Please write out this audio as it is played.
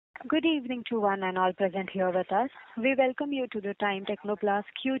Good evening to one and all present here with us. We welcome you to the Time Technoplast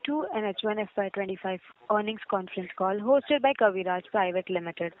Q2 and H1FY25 earnings conference call hosted by Kaviraj Private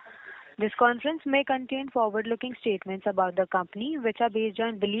Limited. This conference may contain forward-looking statements about the company which are based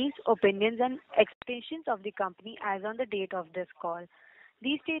on beliefs, opinions and expectations of the company as on the date of this call.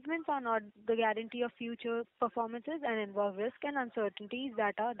 These statements are not the guarantee of future performances and involve risks and uncertainties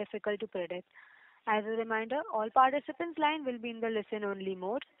that are difficult to predict. As a reminder, all participants' line will be in the listen-only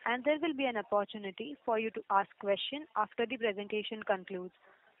mode, and there will be an opportunity for you to ask questions after the presentation concludes.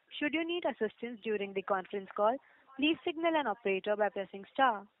 Should you need assistance during the conference call, please signal an operator by pressing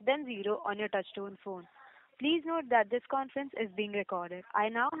star, then zero on your touchtone phone. Please note that this conference is being recorded. I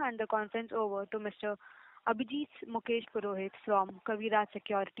now hand the conference over to Mr. Abhijit Mukesh Purohit from Kaviraj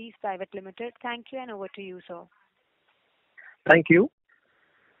Securities Private Limited. Thank you, and over to you, sir. Thank you.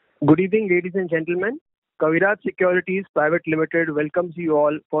 Good evening, ladies and gentlemen. Kaviraj Securities Private Limited welcomes you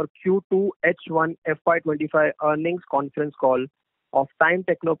all for Q2 H1 FY25 earnings conference call of Time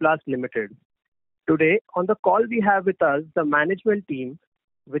Technoplast Limited. Today on the call we have with us the management team,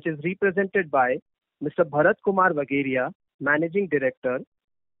 which is represented by Mr. Bharat Kumar Vagheria, Managing Director,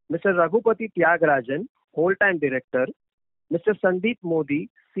 Mr. Raghupati Tyagarajan, Whole-Time Director, Mr. Sandeep Modi,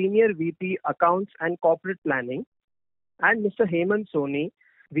 Senior VP Accounts and Corporate Planning, and Mr. Hemant Soni,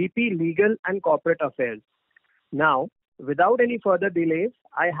 VP Legal and Corporate Affairs. Now, without any further delays,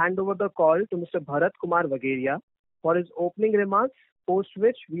 I hand over the call to Mr. Bharat Kumar Vagheria for his opening remarks, post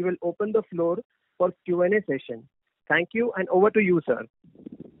which we will open the floor for Q&A session. Thank you, and over to you, sir.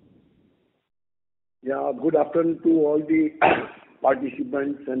 Yeah, good afternoon to all the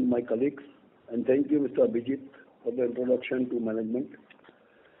participants and my colleagues, and thank you, Mr. Abhijit, for the introduction to management.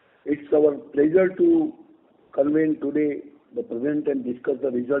 It's our pleasure to convene today the present and discuss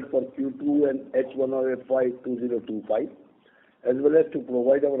the result for Q2 and H1 of FY 2025, as well as to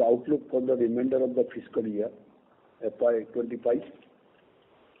provide our outlook for the remainder of the fiscal year FY 25.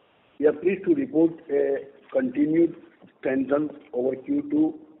 We are pleased to report a continued strength over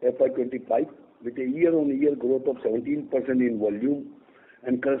Q2 FY 25 with a year-on-year growth of 17% in volume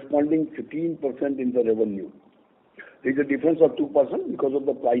and corresponding 15% in the revenue. There is a difference of 2% because of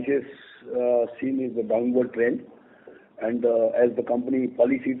the prices seen in the downward trend, and as the company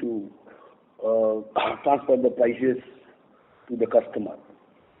policy to transfer the prices to the customer.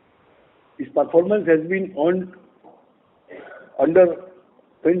 This performance has been earned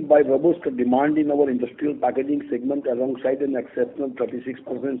underpinned by robust demand in our industrial packaging segment alongside an exceptional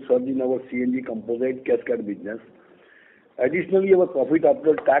 36% surge in our CNG composite cascade business. Additionally, our profit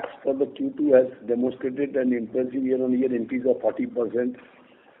after tax for the Q2 has demonstrated an impressive year-on-year increase of 40%,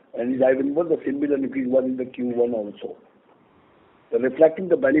 and I remember the similar increase was in the Q1 also. Reflecting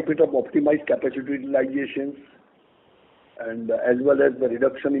the benefit of optimized capacity utilizations and as well as the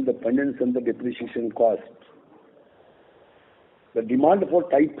reduction in the finance and the depreciation costs. The demand for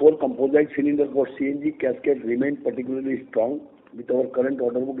Type 4 composite cylinder for CNG cascade remained particularly strong, with our current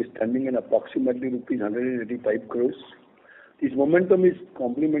order book standing at approximately rupees 185 crores. This momentum is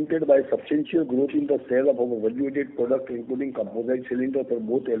complemented by substantial growth in the sale of our value-added product, including composite cylinder for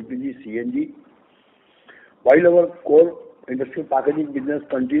both LPG, CNG, while our core industrial packaging business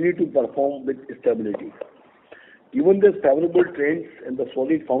continue to perform with stability. Given the favorable trends and the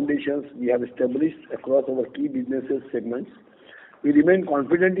solid foundations we have established across our key businesses segments, we remain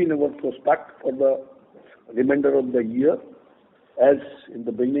confident in our prospect for the remainder of the year. As in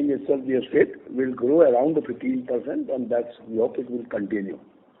the beginning itself we have said, will grow around the 15%, and that's we hope it will continue.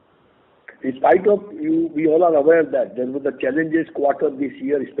 In spite of you, we all are aware that there were the challenges quarter this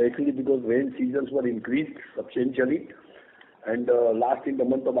year, especially because rain seasons were increased substantially. And last in the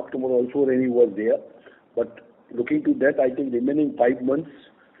month of October also rain was there. But looking to that, I think remaining 5 months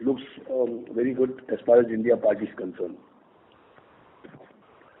looks very good as far as India part is concerned.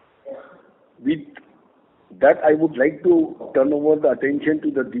 With that, I would like to turn over the attention to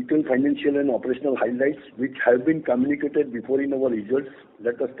the detailed financial and operational highlights which have been communicated before in our results.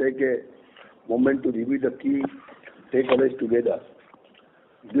 Let us take a moment to review the key takeaways together.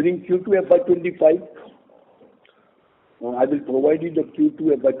 During Q2 FY25, I will provide you the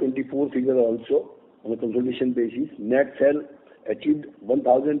Q2 FY24 figure also on a consolidation basis. Net sale achieved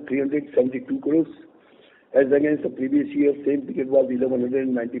 1,372 crores as against the previous year same period was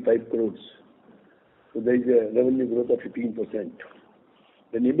 1,195 crores. So there is a revenue growth of 15%.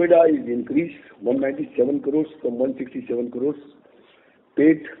 The EBITDA is increased 197 crores from 167 crores.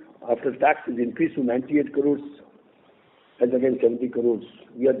 Paid after tax is increased to 98 crores as against 70 crores.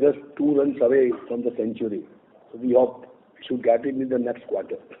 We are just 2 runs away from the century. So we hope we should get it in the next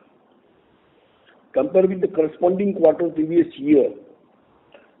quarter. Compared with the corresponding quarter previous year,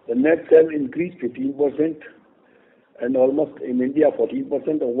 The net sale increased 15% and almost in India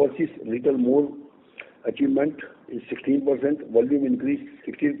 14%. Overseas little more achievement is 16%. Volume increased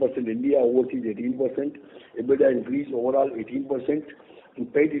 16%. India, overseas 18%. EBITDA increased overall 18%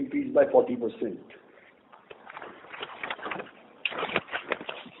 and PAT increased by 40%.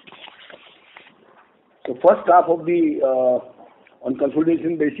 So first half of the on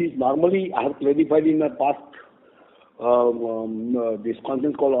consolidation basis, normally I have clarified in the past this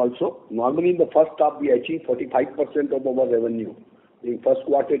conference call also. Normally in the first half we achieve 45% of our revenue. In first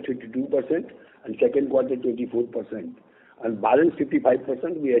quarter 22% and second quarter 24%. And balance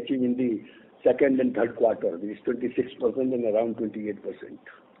 55% we achieve in the second and third quarter, which is 26% and around 28%.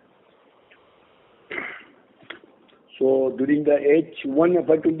 So during the H1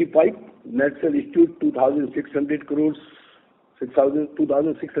 FY25, net sale is to 2,600 crores,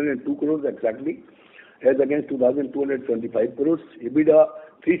 2,602 crores exactly, as against 2,225 crores. EBITDA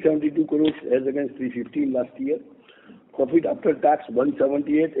 372 crores as against 315 last year. Profit after tax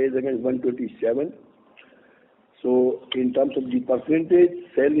 178 as against 127. So in terms of the percentage,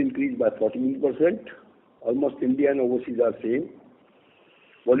 sale increased by 14%. Almost India and overseas are same.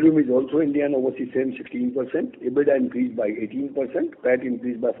 Volume is also India and overseas same 16%. EBITDA increased by 18%. PAT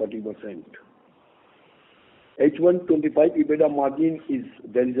increased by 40%. H1 25 EBITDA margin is,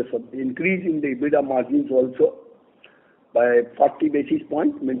 there is a increase in the EBITDA margins also by 40 basis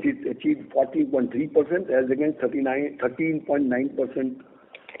points, means it achieved 14.3% as against 13.9%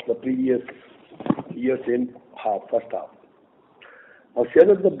 the previous year same half, first half. Now share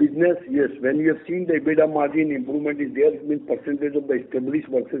of the business, yes, when you have seen the EBITDA margin improvement is there, it means percentage of the established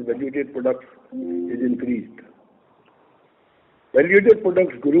versus value-added products is increased. Value-added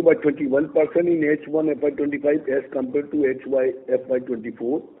products grew by 21% in H1 FY25 as compared to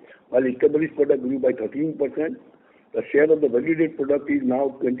FY24, while established product grew by 13%. The share of the value-added product is now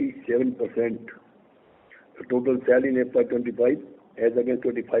 27%. The total sale in FY25 as against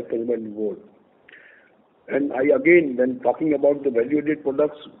 25% before. And I again, when talking about the value-added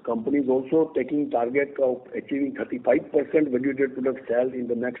products, company is also taking target of achieving 35% value-added product sale in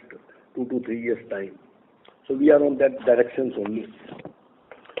the next 2 to 3 years time. So we are on that directions only.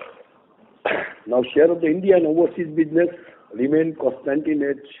 Now share of the India and overseas business remain constant in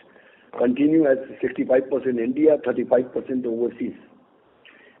H, continue as 65% India, 35% overseas.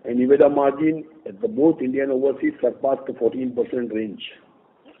 And EBITDA margin at the both India and overseas surpassed the 14% range.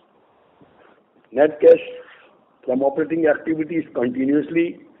 Net cash from operating activities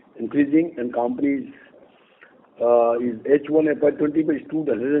continuously increasing, and companies is H1 FY25 is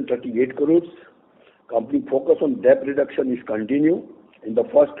 238 crores. Company focus on debt reduction is continue. In the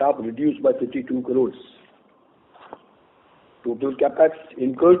first half reduced by 52 crores. Total capex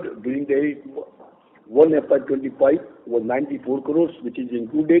incurred during the H1 FY25 was 94 crores, which is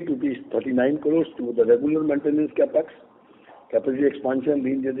included rupees 39 crores to the regular maintenance capex, capacity expansion,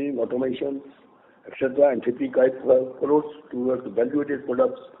 re-engineering, automation, etc., and 55 crores towards the value-added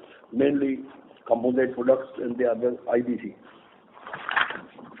products, mainly composite products and the other IBC.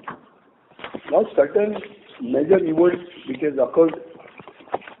 Now certain major events which has occurred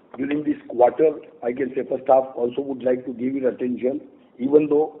during this quarter, I can say first half, also would like to give you attention, even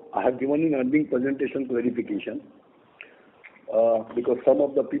though I have given in earning presentation clarification, because some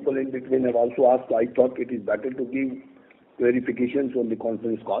of the people in between have also asked, I thought it is better to give clarifications on the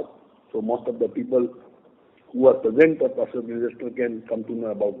conference call. So most of the people who are present or possibly investor can come to know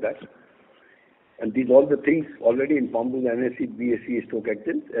about that. And these all the things already informed to the Analysts, BSE, stock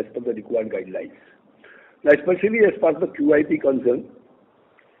exchange as per the required guidelines. Now especially as far as the QIP concerned,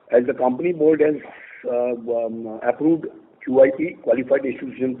 as the company board has approved QIP, qualified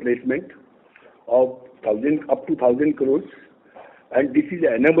institution placement of up to 1,000 crores, and this is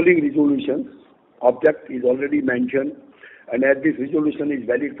enabling resolutions. Object is already mentioned, and as this resolution is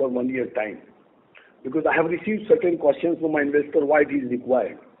valid for 1 year time. Because I have received certain questions from my investor why it is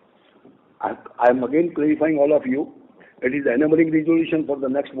required. I am again clarifying all of you, it is enabling resolution for the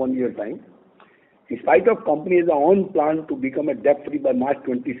next 1 year time. In spite of company has own plan to become a debt-free by March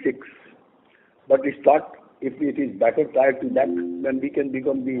 26, but it's thought if it is better prior to that, then we can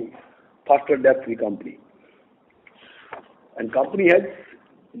become the faster debt-free company. And company has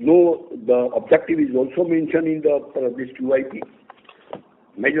the objective is also mentioned in this QIP.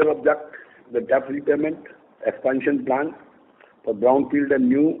 Major object, the debt repayment, expansion plan for brownfield and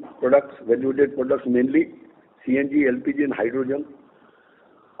new products, value-added products mainly, CNG, LPG and hydrogen.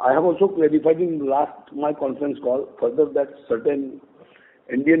 I have also clarified in my conference call further that certain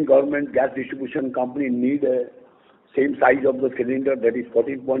Indian government gas distribution company need a same size of the cylinder, that is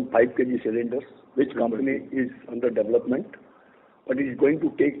 14.5 kg cylinders, which company is under development. but it is going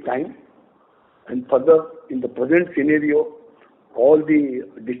to take time. And further, in the present scenario, all the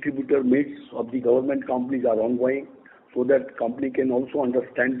distributor meets of the government companies are ongoing, so that company can also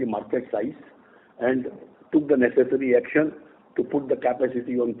understand the market size and took the necessary action to put the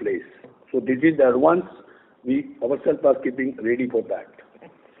capacity on place. So this is the advance we ourselves are keeping ready for that.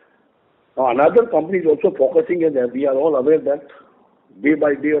 Now another company is also focusing, and we are all aware that day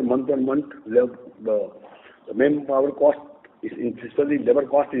by day or month on month, the manpower cost is, especially labor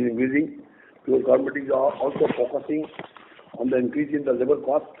cost, is increasing. Because companies are also focusing on the increase in the labor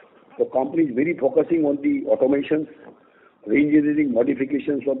cost. The company is very focusing on the automations, re-engineering,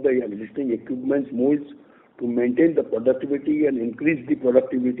 modifications of the existing equipments, molds to maintain the productivity and increase the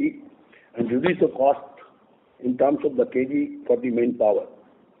productivity and reduce the cost in terms of the kg for the manpower.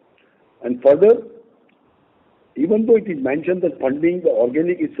 And further, even though it is mentioned that funding the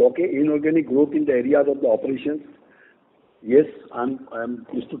organic is okay, inorganic growth in the areas of the operations, yes, I'm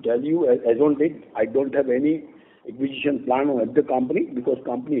pleased to tell you, as on date, I don't have any acquisition plan at the company, because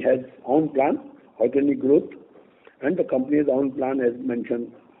company has own plan, organic growth, and the company has own plan as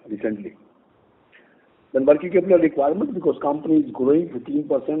mentioned recently. Then working capital requirement, because company is growing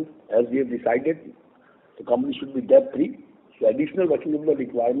 15%, as we have decided, the company should be debt free. So additional working capital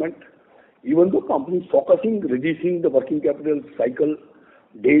requirement, even though company is focusing reducing the working capital cycle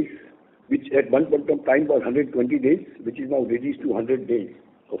days, which at one point of time was 120 days, which is now reduced to 100 days.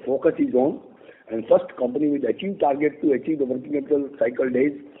 So focus is on, and first company will achieve target to achieve the working capital cycle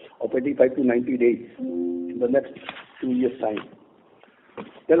days of 85 to 90 days in the next 2 years' time.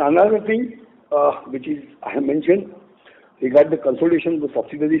 Then another thing which is I have mentioned regarding the consolidation of the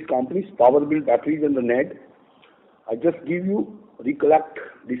subsidiaries companies, Power Bill Batteries and the NED. I just give you recollect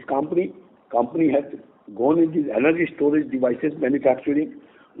this company. Company has gone into energy storage devices manufacturing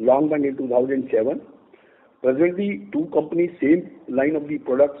long back in 2007. Presently, two companies, same line of the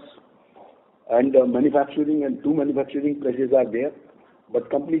products and manufacturing, and two manufacturing places are there. But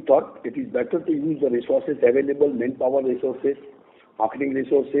company thought it is better to use the resources available, manpower resources, marketing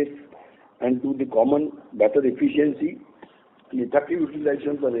resources, and to the common better efficiency and effective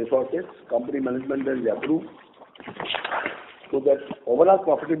utilization of the resources. Company management has approved, so that overall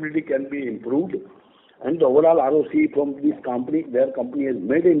profitability can be improved, and the overall ROC from this company, where company has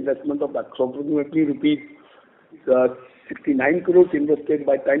made an investment of approximately rupees 69 crores invested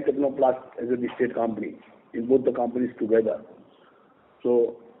by Time Technoplast as a listed company in both the companies together.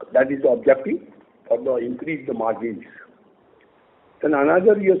 So that is the objective for the increase the margins. Then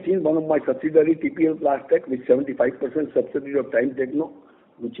another, you have seen one of my subsidiary, TPL Plastic, with 75% subsidiary of Time Techno,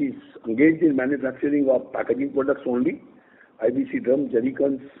 which is engaged in manufacturing of packaging products only, IBC drums,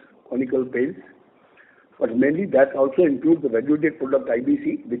 jerrycans, conical pails. But mainly that also includes the value-added product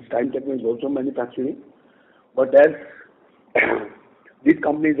IBC, which Time Techno is also manufacturing. But as this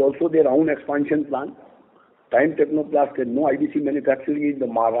company is also their own expansion plan, Time Technoplast has no IBC manufacturing in the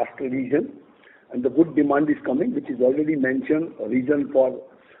Maharashtra region, and the good demand is coming, which is already mentioned, a reason for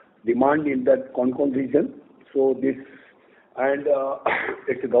demand in that Concon region. So this, and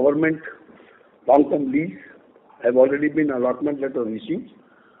it's a government long-term lease, have already been allotment letter received.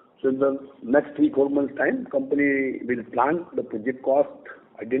 So in the next 3-4 months time, company will plan the project cost,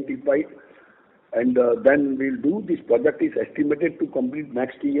 identify, and then we'll do. This project is estimated to complete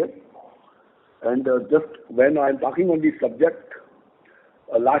next year. And just when I'm talking on this subject,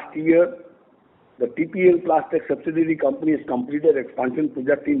 last year, the TPL Plastic subsidiary company has completed expansion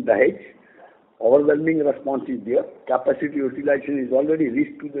project in Dahej. Overwhelming response is there. Capacity utilization is already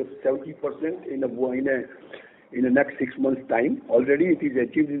reached to the 70% in the next 6 months time. Already it is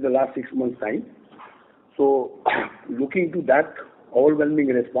achieved in the last 6 months time. So looking to that overwhelming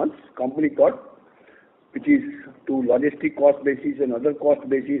response, company thought, which is to logistic cost basis and other cost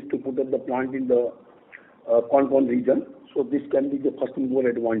basis, to put up the plant in the Concon region. So this can be the first mover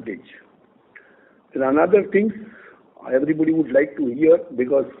advantage. Then another thing everybody would like to hear,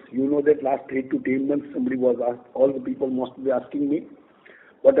 because you know that last 8 to 10 months somebody was asked, all the people must be asking me,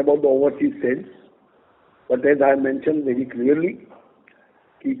 what about the overseas sales? But as I mentioned very clearly,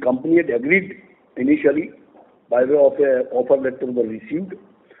 the company had agreed initially by way of a offer letter was received,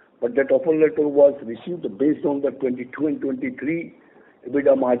 but that offer letter was received based on the 22 and 23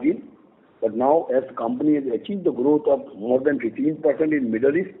 EBITDA margin. But now, as the company has achieved the growth of more than 15% in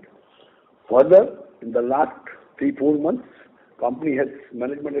Middle East, further in the last 3-4 months,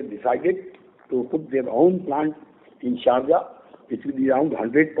 management has decided to put their own plant in Sharjah, which will be around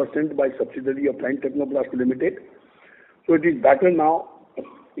 100% by subsidiary of Time Technoplast Limited. So it is better now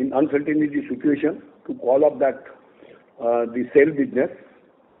in uncertainty situation to call up that the sale business.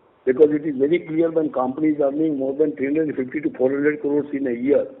 because it is very clear when company is earning more than 350 to 400 crores in a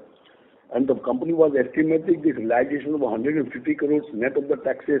year, and the company was estimating this realization of 150 crores net of the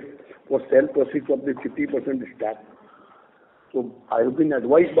taxes for sale proceeds of the 50% stack. So I have been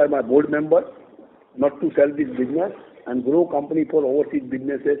advised by my board member not to sell this business and grow company for overseas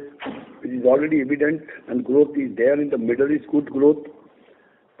businesses, which is already evident, and growth is there in the Middle East, good growth.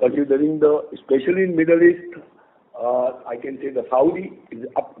 Considering especially in Middle East, I can say the Saudi is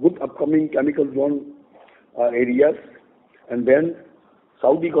good upcoming chemical zone areas, and then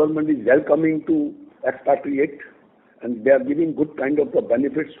Saudi government is welcoming to expatriate, and they are giving good kind of the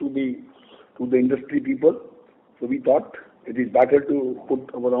benefits to the industry people. So we thought it is better to put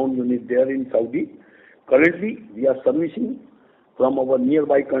our own unit there in Saudi. Currently, we are servicing from our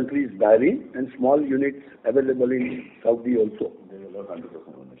nearby countries, Bahrain, and small units available in Saudi also.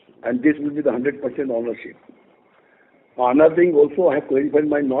 And this will be the 100% ownership. Another thing also, I have clarified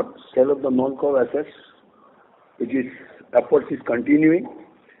my note, sale of the non-core assets, which is efforts is continuing.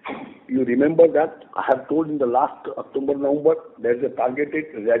 You remember that I have told in the last October, November, there is a targeted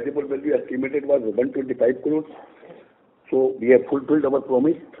realizable value estimated was 125 crores. So we have fulfilled our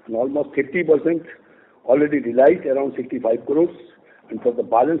promise, and almost 50% already realized, around 65 crores. And for the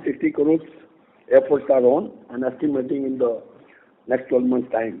balance 60 crores, efforts are on and estimating in the next 12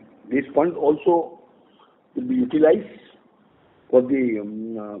 months' time. This fund also will be utilized for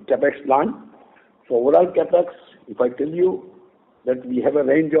the capex plan. So overall capex, if I tell you that we have a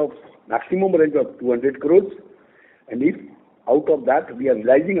maximum range of 200 crores, and if out of that we are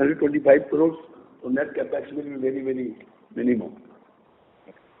realizing 125 crores, so net capex will be very, very minimum.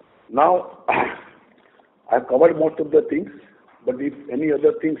 Now, I have covered most of the things, but if any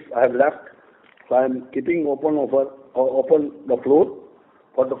other things I have left, so I am keeping open the floor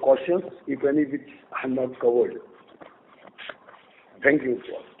for the questions, if any, which I have not covered. Thank you.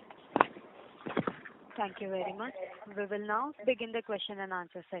 Thank you very much. We will now begin the question and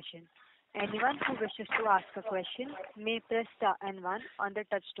answer session. Anyone who wishes to ask a question may press star and one on the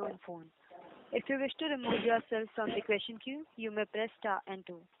touchtone phone. If you wish to remove yourself from the question queue, you may press star and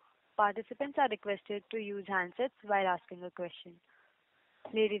two. Participants are requested to use handsets while asking a question.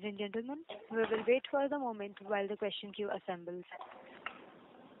 Ladies and gentlemen, we will wait for the moment while the question queue assembles.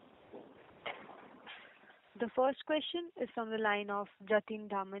 The first question is from the line of Jatin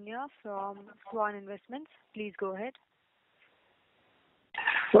Damania from Swan Investments. Please go ahead.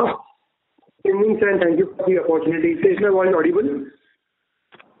 Good evening, sir, and thank you for the opportunity. Is my voice audible?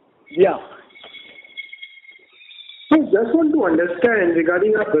 Yeah. I just want to understand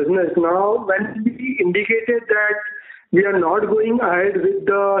regarding our business. Now, when we indicated that we are not going ahead with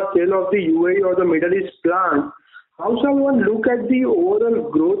the sale of the UAE or the Middle East plant, how shall one look at the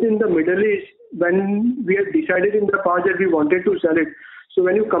overall growth in the Middle East when we had decided in the past that we wanted to sell it? So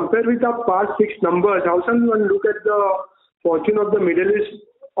when you compare with our past 6 numbers, how shall one look at the fortune of the Middle East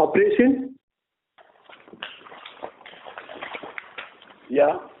operation?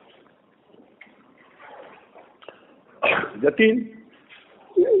 Yeah. Jatin?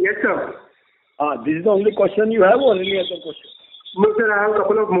 Yes, sir. This is the only question you have or any other question? No, sir, I have a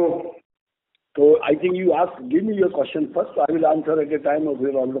couple of more. So I think you give me your question first. I will answer at a time of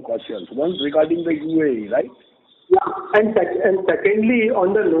all the questions. One regarding the UAE, right? Yeah. And secondly,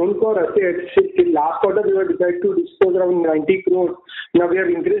 on the non-core assets, in last quarter we were decided to dispose around 90 crores. Now we have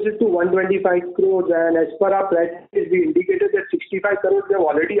increased it to 125 crores, and as per our practice, we indicated that 65 crores we have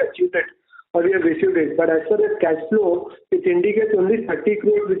already achieved it, or we have received it. But as far as cash flow, it indicates only 30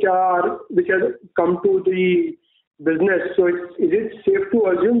 crores which has come to the business. So is it safe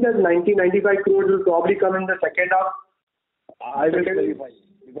to assume that 95 crores will probably come in the second half? I will verify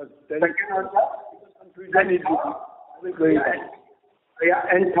because second half. confusion is Yeah,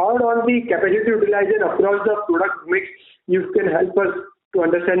 and third, on the capacity utilization across the product mix, you can help us to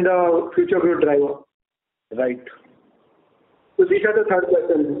understand the future growth driver. Right. So these are the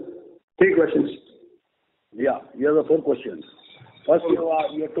 3 questions. Yeah, here are the 4 questions. First,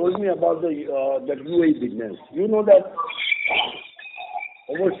 you told me about that UAE business. You know that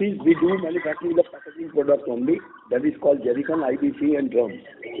overseas we do manufacturing the packaging products only. That is called jerrycan, IBC, and drums.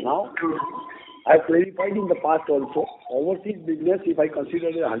 Now, I have clarified in the past also, overseas business, if I consider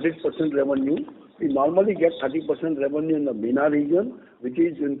it 100% revenue, we normally get 30% revenue in the MENA region, which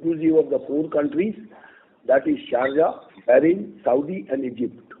is inclusive of the 4 countries, that is Sharjah, Bahrain, Saudi, and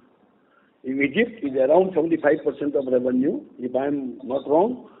Egypt. In Egypt is around 75% of revenue. If I am not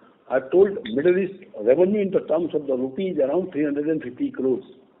wrong, I have told Middle East revenue in the terms of the rupee is around 350 crores.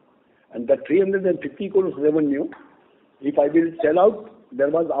 And that 350 crores revenue, if I will sell out, there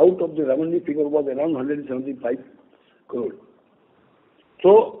was out of the revenue figure was around 175 crores.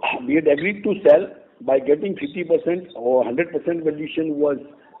 So we had agreed to sell by getting 50% or 100% valuation was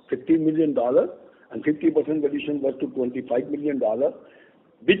 $50 million and 50% valuation was to $25 million,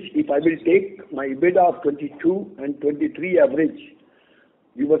 which if I will take my EBITDA of 22 and 23 average,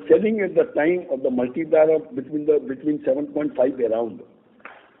 we were selling at the time of the multiplier between 7.5 around.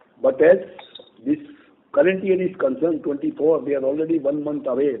 But as this current year is concerned, 24, we are already 1 month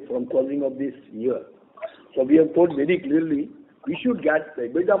away from closing of this year. So we have told very clearly, we should get the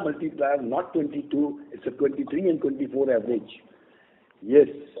EBITDA multiplier not 22, it's a 23 and 24 average. Yes,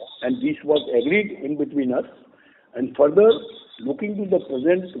 and this was agreed in between us. And further, looking to the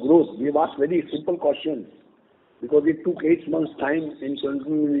present growth, we have asked very simple questions because it took 8 months' time in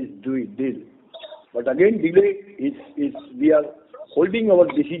continuing this deal. But again, delay is we are holding our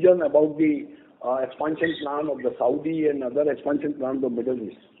decision about the expansion plan of the Saudi and other expansion plan of the Middle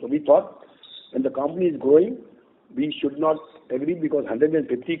East. So we thought when the company is growing, we should not agree because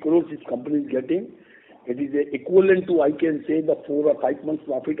 150 crores this company is getting. It is equivalent to, I can say, the 4 or 5 months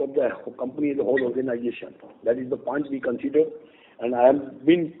profit of the company, the whole organization. That is the point we consider. And I have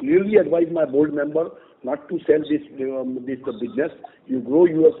been clearly advised my board member not to sell this business. You grow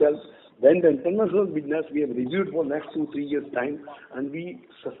yourself. Then the international business we have reviewed for next 2-3 years time, and we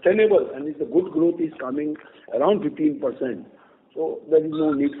sustainable and if the good growth is coming around 15%. So there is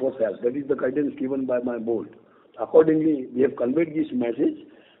no need for sale. That is the guidance given by my board. Accordingly, we have conveyed this message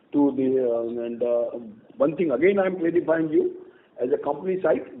to the one thing again I am clarifying you, as a company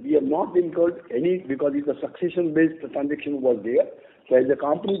side, we have not incurred any, because it's a succession-based transaction was there. So as a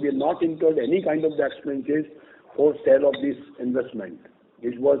company, we have not incurred any kind of the expenses for sale of this investment.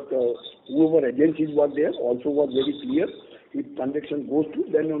 It was whoever agencies were there also was very clear. If transaction goes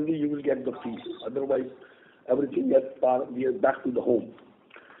through, then only you will get the fees. Otherwise, everything we are back to the home.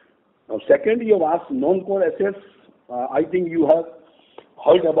 Now, second, you have asked non-core assets. I think you have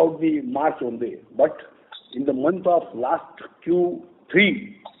heard about the March only, but in the month of last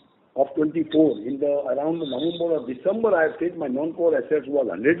Q3 of 24, in the around November or December, I have said my non-core assets was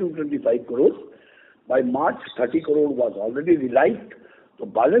 125 crores. By March, 30 crores was already realized. The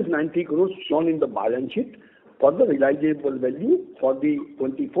balance 90 crores shown in the balance sheet for the realizable value for the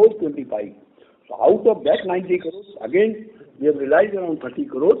 24-25. So out of that 90 crores, again we have realized around 30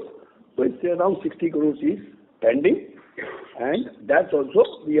 crores. So it's around 60 crores is pending. And that's also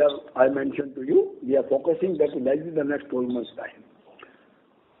I mentioned to you, we are focusing that in the next 12 months' time.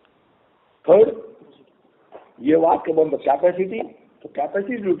 Third, you have asked about the capacity. So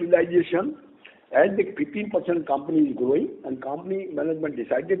capacity utilization, as the 15% company is growing and company management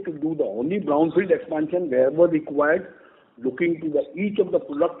decided to do the only brownfield expansion wherever required, looking to each of the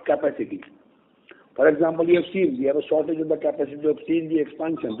product capacity. For example, you have seen we have a shortage of the capacity of CNG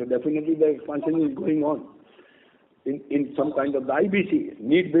expansion, so definitely the expansion is going on. In some kind of the IBC,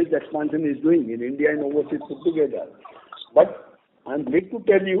 need-based expansion is doing in India and overseas put together. But I'm glad to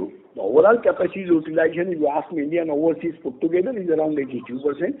tell you, the overall capacity utilization, if you ask me, India and overseas put together is around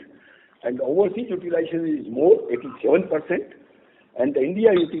 82%, and overseas utilization is more, 87%, and the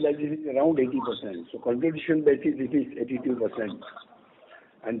India utilization is around 80%. So contribution basis, it is 82%.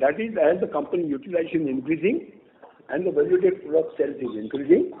 And that is as the company utilization is increasing and the valuated product sales is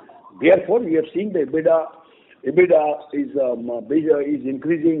increasing. Therefore, we have seen the EBITDA is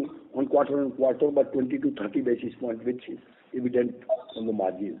increasing on quarter by 20 to 30 basis points, which is evident on the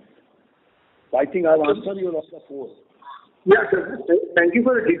margins. So I think I have answered your other 4. Yeah, sir. Thank you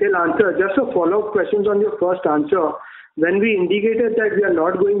for the detailed answer. Just a follow-up questions on your first answer. When we indicated that we are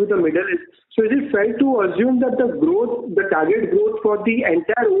not going with the Middle East, so is it fair to assume that the target growth for the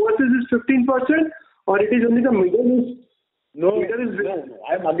entire overseas is 15%, or it is only the Middle East? No.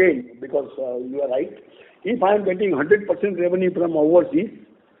 I am again, because you are right. If I am getting 100% revenue from overseas,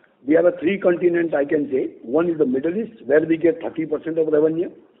 we have a 3 continents I can say. One is the Middle East, where we get 30% of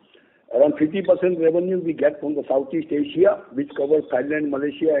revenue. Around 50% revenue we get from the Southeast Asia, which covers Thailand,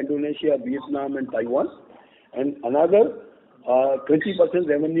 Malaysia, Indonesia, Vietnam, and Taiwan. And another 20%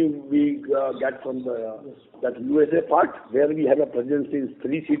 revenue we get from that USA part, where we have a presence in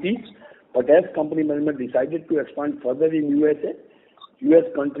 3 cities. But as company management decided to expand further in USA, US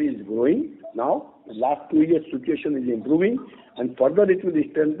country is growing now. The last 2 years situation is improving, and further it will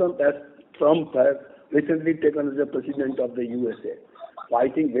strengthen as Trump has recently taken as the president of the USA. So I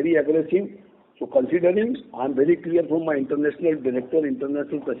think very aggressive. So considering, I am very clear from my international director,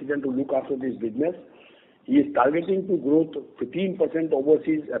 international president to look after this business. He is targeting to grow to 15%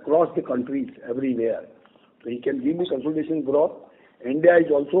 overseas across the countries everywhere. So he can give me consolidation growth. India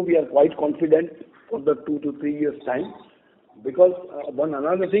is also, we are quite confident for the 2 to 3 years time. Because one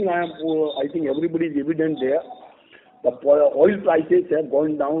another thing I think everybody is evident there. The oil prices have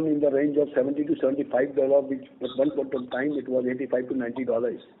gone down in the range of $70 to $75, which at one point of time it was $85 to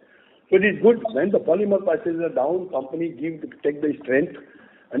 $90. So it is good when the polymer prices are down, company take the strength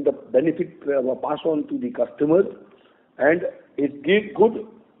and the benefit pass on to the customers, and it gives good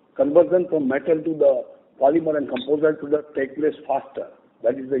conversion from metal to the polymer and composite product take place faster.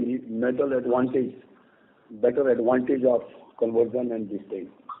 That is the metal advantage, better advantage of conversion and this thing.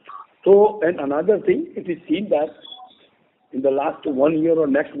 So, and another thing, it is seen that in the last 1 year or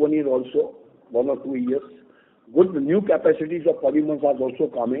next 1 year also, 1 or 2 years, good new capacities of polymers are also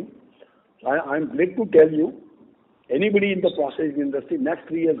coming. I'm glad to tell you, anybody in the process industry, next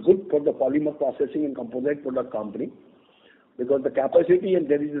 3 years good for the polymer processing and composite product company, because the capacity and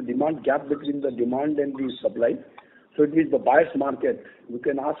there is a demand gap between the demand and the supply. So it is the buyer's market. You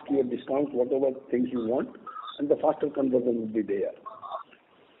can ask your discount, whatever things you want, and the faster conversion will be there.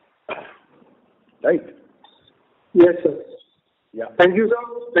 Right? Yes, sir. Yeah. Thank you,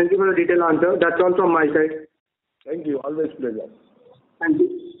 sir. Thank you for the detailed answer. That's all from my side. Thank you. Always pleasure. Thank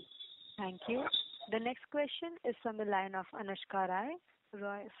you. Thank you. The next question is from the line of Anushka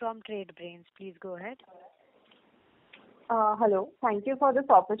Roy from Trade Brains. Please go ahead. Hello. Thank you for this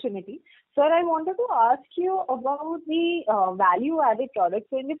opportunity. Sir, I wanted to ask you about the value-added products.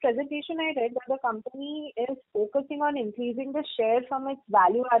 So in the presentation, I read that the company is focusing on increasing the share from its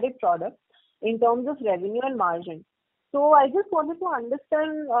value-added products in terms of revenue and margin. So I just wanted to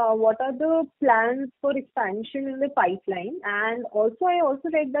understand what are the plans for expansion in the pipeline, and also I also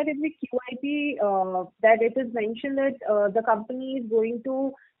read that in the QIP that it is mentioned that the company is going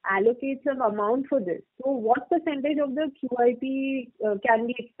to allocate some amount for this. So what percentage of the QIP can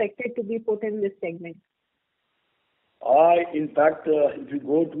be expected to be put in this segment? In fact, if you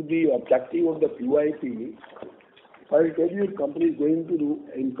go to the objective of the QIP, if I tell you the company is going to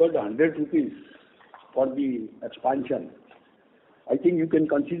incur 100 rupees for the expansion, I think you can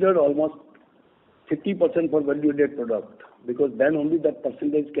consider almost 50% for value-added product, because then only that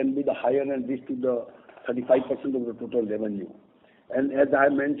percentage can be the higher and reach to the 35% of the total revenue. And as I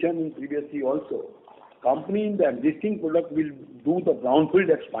mentioned previously also, company in the existing product will do the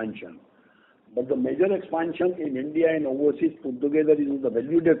brownfield expansion. But the major expansion in India and overseas put together is the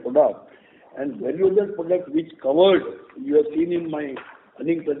value-added product. And value-added product which covered, you have seen in my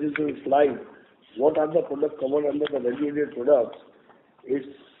earnings presentation slide, what are the products covered under the value-added products. It's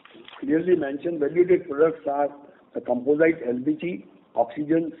clearly mentioned value-added products are the composite LPG,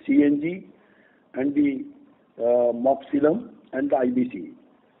 oxygen, CNG, and the moxilum and the IBC.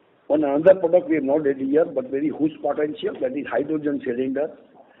 One another product we have not read here, but very huge potential, that is hydrogen cylinder,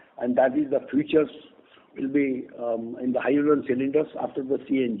 and that is the futures will be in the hydrogen cylinders after the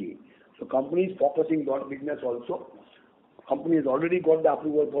CNG. So company is focusing on business also. Company has already got the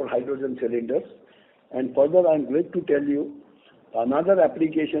approval for hydrogen cylinders, and further I am glad to tell you another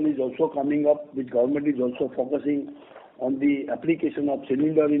application is also coming up, which government is also focusing on the application of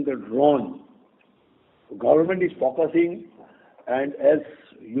cylinder in the drone. Government is focusing and as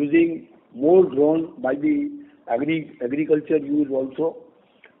using more drone by the agriculture use also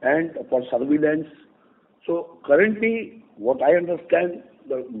and for surveillance. So currently what I understand,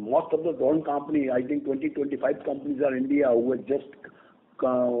 the most of the drone company, I think 20-25 companies are in India who have just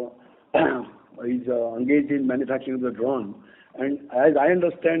is engaged in manufacturing of the drone. And as I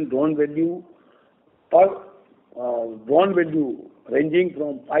understand, drone value ranging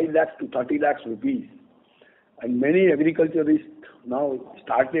from 5 lakhs to 30 lakhs rupees. And many agriculturists now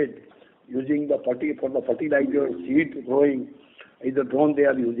started using the for the fertilizer, seed growing, is the drone they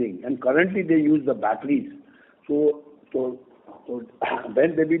are using. And currently they use the batteries. So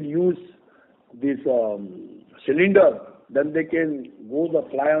when they will use this cylinder, then they can go the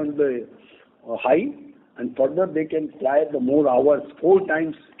fly on the high, and further they can fly the more hours, 4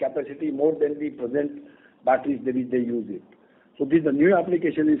 times capacity more than the present batteries they use it. So this the new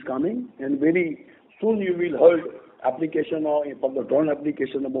application is coming, and very soon you will heard application for the drone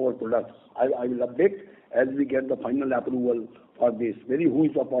application of our products. I will update as we get the final approval for this. Very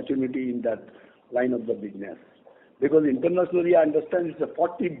huge opportunity in that line of the business. Because internationally I understand it's a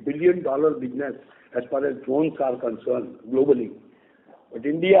 $40 billion business as far as drones are concerned globally. But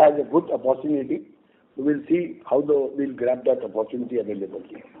India has a good opportunity. We will see how we'll grab that opportunity available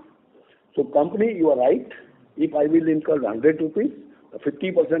here. So company, you are right. If I will incur 100 rupees,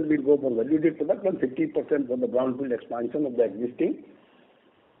 50% will go for value-added product and 50% for the brownfield expansion of the existing.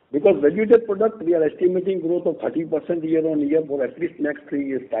 Because value-added product, we are estimating growth of 30% year on year for at least next 3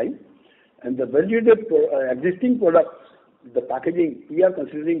 years' time. And the value-added existing products, the packaging, we are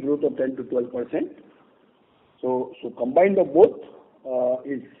considering growth of 10 to 12%. So combined of both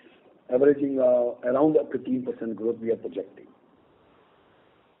is averaging around a 15% growth we are projecting.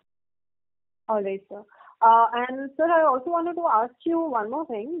 All right, sir. And sir, I also wanted to ask you one more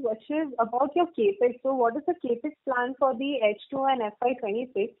thing, which is about your capex. So, what is the capex plan for the H2 and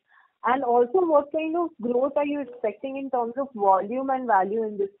FY26? And also, what kind of growth are you expecting in terms of volume and value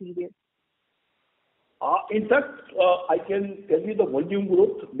in this period? In fact, I can tell you the volume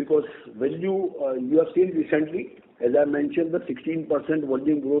growth because value you have seen recently. As I mentioned, the 16%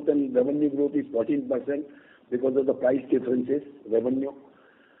 volume growth and revenue growth is 14% because of the price differences, revenue.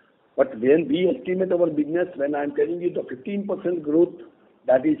 But when we estimate our business, when I am telling you the 15% growth,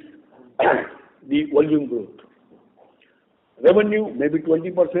 that is the volume growth. Revenue maybe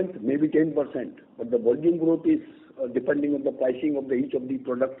 20%, maybe 10%, but the volume growth is depending on the pricing of each of the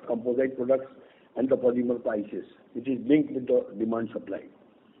products, composite products, and the polymer prices, which is linked with the demand supply.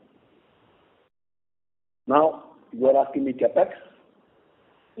 Now, you are asking me capex.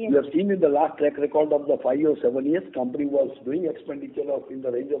 Yes. You have seen in the last track record of the 5 or 7 years, company was doing expenditure of in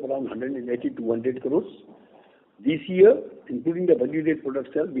the range of around 180 to 200 crores. This year, including the value-added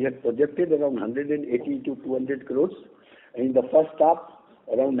product sale, we had projected around 180 to 200 crores. And in the first half,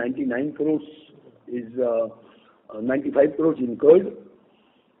 around 99 crores is 95 crores incurred.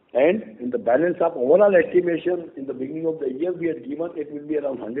 And in the balance of overall estimation, in the beginning of the year, we had given it will be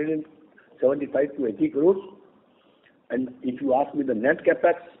around 175 to 80 crores. And if you ask me the net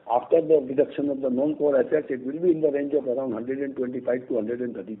capex, after the reduction of the non-core assets, it will be in the range of around 125 to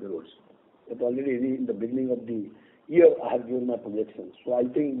 130 crores. But already in the beginning of the year, I have given my projections. So I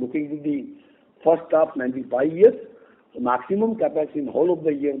think looking to the first half, 95 years, the maximum capex in whole of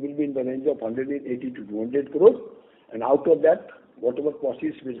the year will be in the range of 180 to 200 crores. And out of that, whatever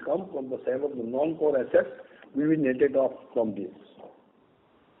proceeds will come from the sale of the non-core assets will be netted off from this.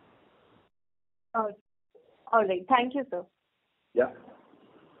 All right. Thank you, sir. Yeah.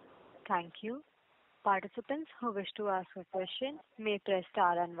 Thank you. Participants who wish to ask a question may press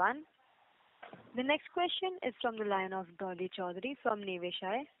star and 1. The next question is from the line of Dolly Chaudhary from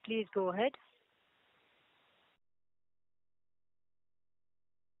Niveshaay. Please go ahead.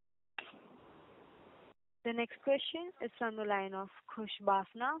 The next question is from the line of Khush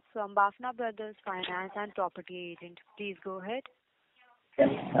Bafna from Bafna Brothers Finance and Property Agent. Please go ahead.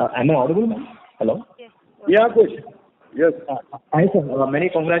 Am I audible, ma'am? Hello? Yes. Yeah, Khush. Yes. Hi, sir. Many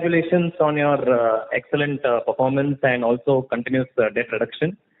congratulations on your excellent performance and also continuous debt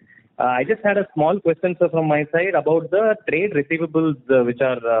reduction. I just had a small question, sir, from my side about the trade receivables which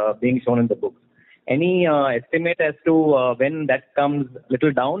are being shown in the books. Any estimate as to when that comes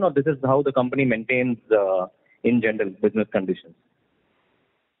little down, or this is how the company maintains in general business conditions?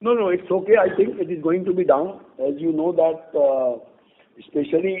 No, it's okay. I think it is going to be down. As you know that,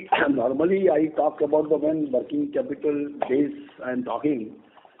 especially normally I talk about the when working capital days I am talking,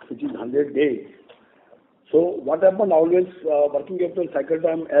 which is 100 days. So what happened always, working capital cycle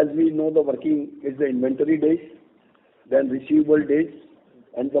time, as we know the working is the inventory days, then receivable days,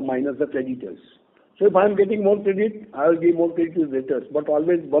 and the minus the creditors. So if I am getting more credit, I will give more credit to debtors. But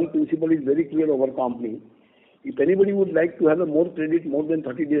always one principle is very clear over company. If anybody would like to have a more credit more than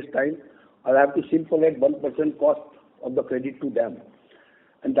 30 days time, I'll have to simply add 1% cost of the credit to them.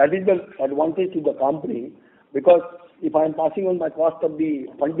 And that is the advantage to the company, because if I am passing on my cost of the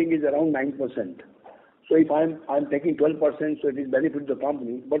funding is around 9%. So if I am taking 12%, so it is benefit the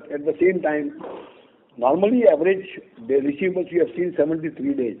company. But at the same time, normally average the receivables we have seen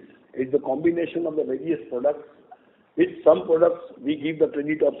 73 days. It's the combination of the various products. With some products we give the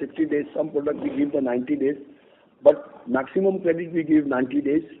credit of 60 days, some products we give the 90 days. But maximum credit we give 90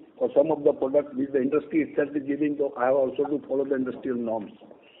 days. For some of the products which the industry itself is giving, so I have also to follow the industrial norms.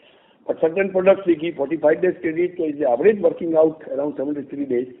 But certain products we give 45 days credit, so it's the average working out around 73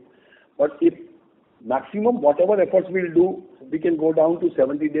 days. But if maximum whatever efforts we'll do, we can go down to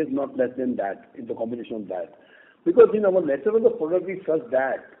 70 days, not less than that, in the combination of that. Because in our nature of the product is such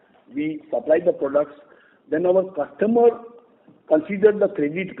that we supply the products, then our customer consider the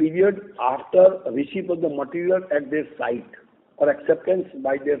credit period after receipt of the material at their site or acceptance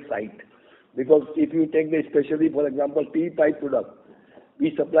by their site. Because if you take the especially for example PE pipe product,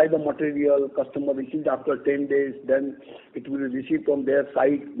 we supply the material, customer receives after 10 days, then it will be received from their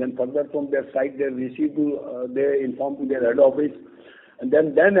site, then further from their site they receive to, they inform to their head office, and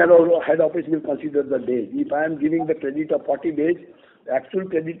then head office will consider the days. If I am giving the credit of 40 days, the actual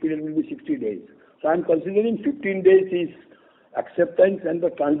credit period will be 60 days. So I am considering 15 days is acceptance and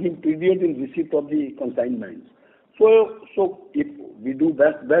the transit period in receipt of the consignments. So if we do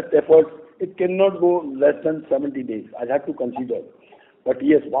best efforts, it cannot go less than 70 days. I have to consider. But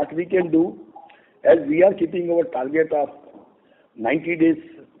yes, what we can do, as we are keeping our target of 90 days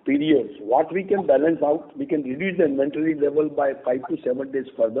periods. What we can balance out, we can reduce the inventory level by 5 to 7 days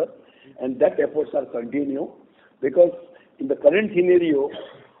further, and that efforts are continue, because in the current scenario,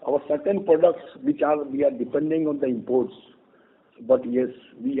 our certain products we are depending on the imports. But yes,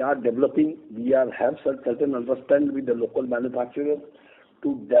 we are developing, have certain understanding with the local manufacturers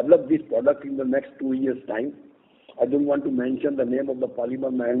to develop this product in the next 2 years' time. I don't want to mention the name of the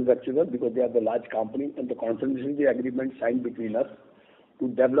polymer manufacturer because they are the large company, and the confidentiality agreement signed between us to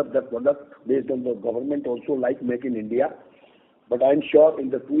develop that product based on the government also like Make in India. But I'm sure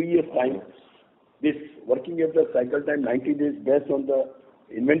in the 2 years' time, this working capital cycle time 90 days based on the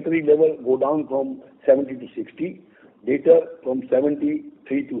inventory level go down from 70 to 60, debtor from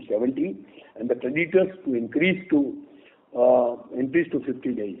 73 to 70, and the creditors to increase to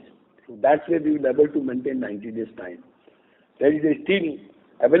 50 days. So that's where we will be able to maintain 90 days time. There is still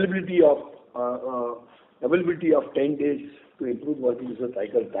availability of 10 days to improve working capital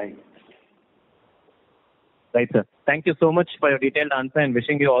cycle time. Right, sir. Thank you so much for your detailed answer and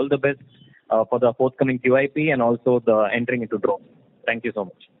wishing you all the best for the forthcoming QIP and also the entering into drone. Thank you so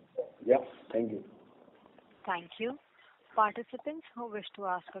much. Yeah, thank you. Thank you. Participants who wish to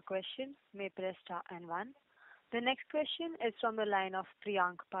ask a question may press star and one. The next question is from the line of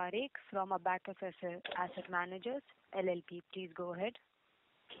Priyank Parekh from Abacus Asset Managers, LLP. Please go ahead.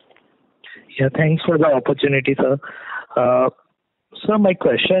 Yeah, thanks for the opportunity, sir. Sir, my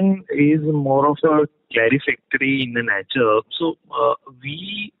question is more of a clarificatory in the nature. So,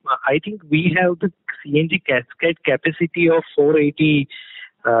 I think we have the CNG cascade capacity of 480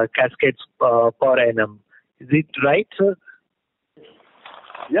 cascades per annum. Is it right, sir?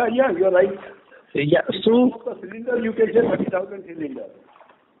 Yeah, you're right. Yeah, so the cylinder you can say 30,000 cylinder.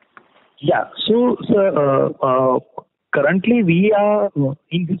 Yeah, so sir, currently we are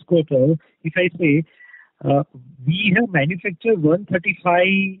in this quarter. If I say we have manufactured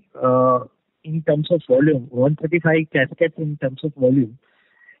 135 in terms of volume, 135 cascades in terms of volume,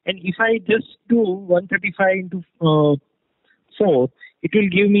 and if I just do 135 into 4, it will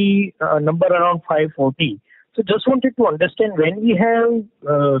give me a number around 540. So just wanted to understand, when we have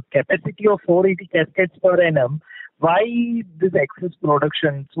capacity of 480 cascades per annum, why this excess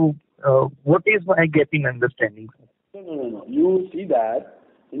production? So what is my gap in understanding? No. You see that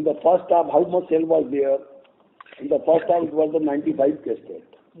in the first half, how much sale was there? In the first half, it was the 95 cascade.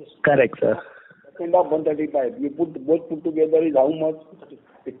 Yes. Correct, sir. Second half, 135. You both put together is how much?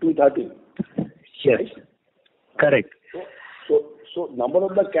 It's 230. Yes. Right? Correct. So number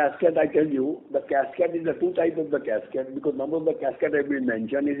of the cascade, I tell you, the cascade is the two types of the cascade, because number of the cascade I will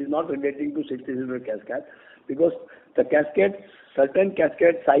mention, it is not relating to 60 cylinder cascade, because the cascade, certain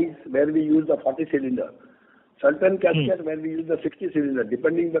cascade size where we use the 40 cylinder, certain cascade where we use the 60 cylinder,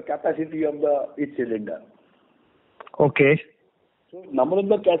 depending the capacity of the each cylinder. Okay. So number of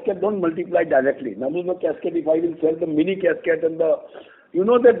the cascade don't multiply directly. Number of the cascade, if I will sell the mini cascade and the, you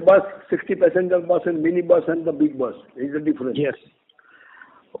know that bus, 60 passenger bus and mini bus and the big bus, is the difference. Yes.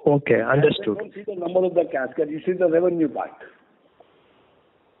 Okay, understood. You don't see the number of the cascade, you see the revenue part.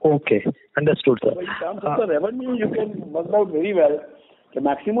 Okay, understood, sir. So in terms of the revenue, you can work out very well. The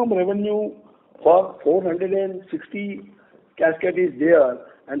maximum revenue for 460 cascade is there,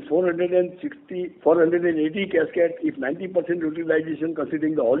 and 480 cascade, if 90% utilization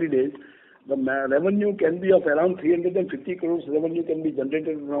considering the holidays, the revenue can be of around 350 crores. Revenue can be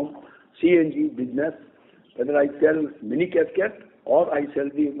generated from CNG business, whether I sell mini cascade or I sell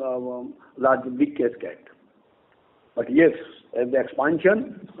the large big cascade. But yes, as the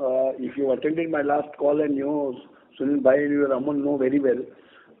expansion, if you attended my last call and you, Sunil Bhai and you, Raman, know very well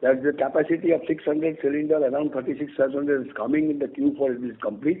that the capacity of 600 cylinder, around 36,000 is coming in the Q4, it is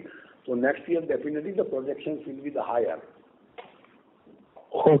complete. So next year, definitely the projections will be the higher.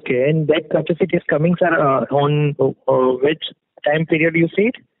 Okay, and that capacity is coming, sir, on which time period you see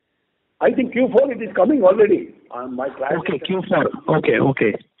it? I think Q4 it is coming already. My client. Okay, Q4.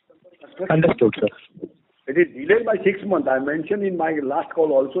 Okay. Understood, sir. It is delayed by 6 months. I mentioned in my last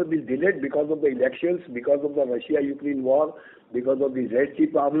call also, it is delayed because of the elections, because of the Russia-Ukraine war, because of the Red Sea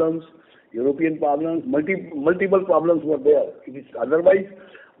problems, European problems, multiple problems were there. It is otherwise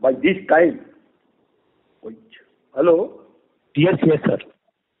by this time. Hello? Yes, sir.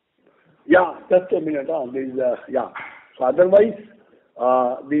 Yeah, just a minute. So otherwise,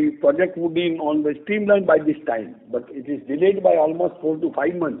 the project would be on the streamline by this time, but it is delayed by almost 4 to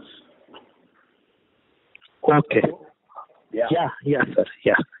 5 months. Okay. Yeah, sir.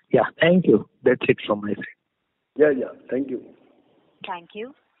 Yeah. Thank you. That's it from my side. Yeah. Thank you. Thank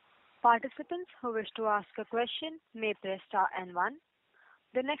you. Participants who wish to ask a question may press star and one.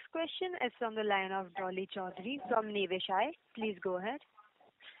 The next question is from the line of Dolly Chaudhary from Niveshaay. Please go ahead.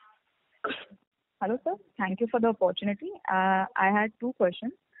 Hello, sir. Thank you for the opportunity. I had two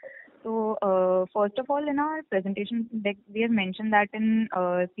questions. So, first of all, in our presentation deck, we have mentioned that in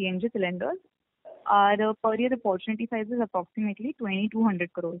CNG cylinders, our per year opportunity size is approximately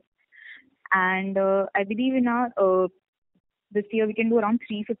 2,200 crores. And I believe in our this year we can do around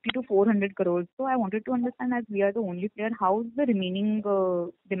 350 to 400 crores. So I wanted to understand, as we are the only player, how the remaining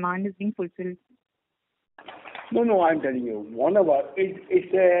demand is being fulfilled. No, I'm telling you.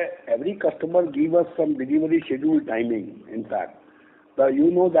 Every customer give us some delivery schedule timing, in fact.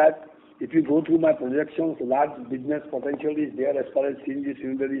 You know that if you go through my projections, large business potential is there as far as CNG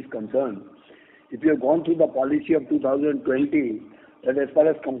cylinder is concerned. If you have gone through the policy of 2020, that as far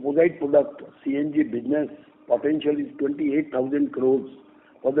as composite product CNG business potential is 28,000 crores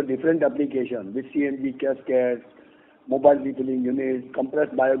for the different applications, with CNG cascades, mobile refilling units,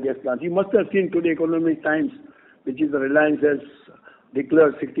 compressed biogas plants. You must have seen today Economic Times, which is the Reliance has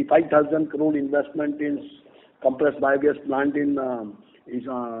declared 65,000 crore investment in compressed biogas plant in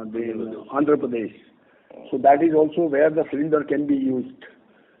Andhra Pradesh. So that is also where the cylinder can be used.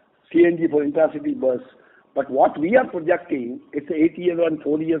 CNG for intercity bus. But what we are projecting, it's an 8 year and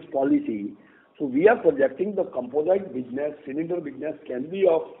 4 years policy. So we are projecting the composite business, cylinder business can be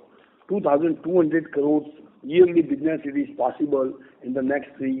of 2,200 crores yearly business. It is possible in the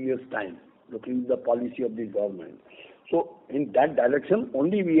next 3 years' time, looking at the policy of the government. So in that direction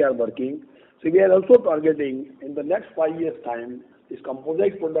only we are working. So we are also targeting in the next 5 years' time, this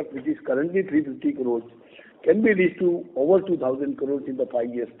composite product, which is currently 350 crores, can be reached to over 2,000 crores in the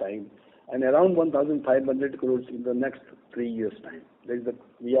 5 years' time, and around 1,500 crores in the next 3 years' time.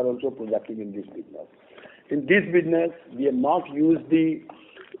 We are also projecting in this business. In this business, we have not used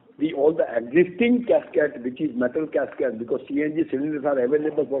all the existing cascade, which is metal cascade, because CNG cylinders are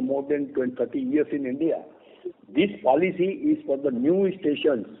available for more than 30 years in India. This policy is for the new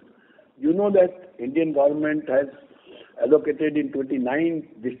stations. You know that Indian government has allocated in 29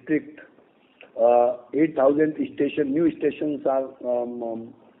 districts 8,000 new stations are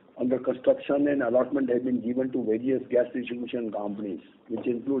under construction, and allotment has been given to various gas distribution companies, which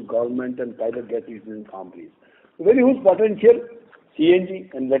include government and private gas distribution companies. So very huge potential,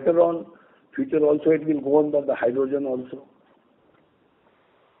 CNG, and later on, future also it will go on the hydrogen also.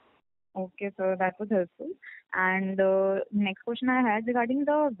 Okay, sir, that was helpful. And next question I had regarding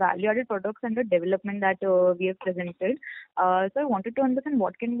the value-added products and the development that we have presented. So I wanted to understand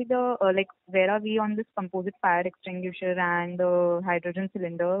what can be the, where are we on this composite fire extinguisher and hydrogen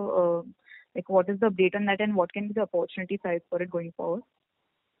cylinder? What is the update on that, and what can be the opportunity size for it going forward?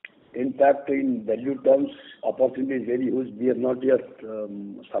 In fact, in value terms, opportunity is very huge. We have not yet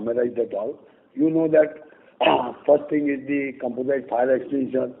summarized that all. You know that first thing is the composite fire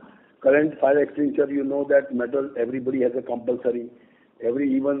extinguisher. Current fire extinguisher, you know that metal, everybody has a compulsory.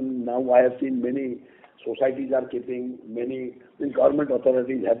 Even now I have seen many societies are keeping, many government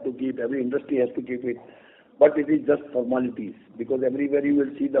authorities have to keep, every industry has to keep it. But it is just formalities, because everywhere you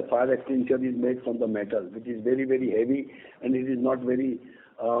will see the fire extinguisher is made from the metal, which is very, very heavy, and it is not very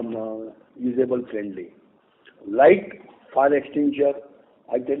usable friendly. Like fire extinguisher,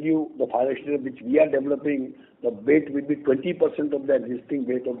 I tell you, the fire extinguisher which we are developing, the weight will be 20% of the existing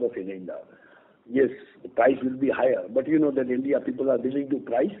weight of the cylinder. Yes, the price will be higher, but you know that India people are willing to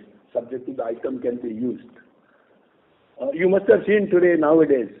price, subject to the item can be used. You must have seen today,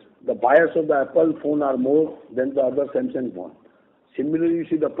 nowadays, the buyers of the Apple phone are more than the other Samsung phone. Similarly, you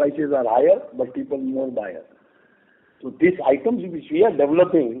see the prices are higher, but people more buyer. So these items which we are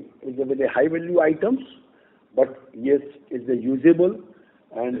developing is a very high value items, but yes, it's a usable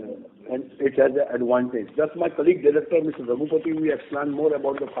and it has an advantage. Just my colleague director, Mr. Raghupati, will explain more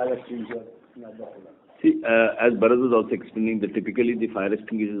about the fire extinguisher. See, as Bharat was also explaining, that typically the fire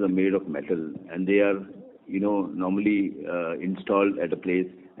extinguishers are made of metal, and they are, normally installed at a place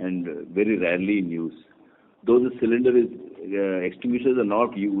and very rarely in use. Though the extinguishers are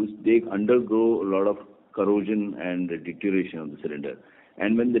not used, they undergo a lot of corrosion and deterioration of the cylinder.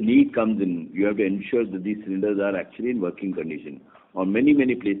 And when the need comes in, you have to ensure that these cylinders are actually in working condition. On many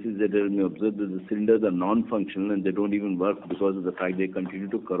places that you may observe that the cylinders are non-functional and they don't even work because of the fact they continue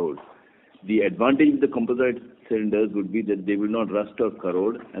to corrode. The advantage of the composite cylinders would be that they will not rust or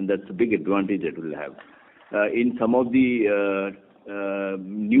corrode, and that's a big advantage that will have. In some of the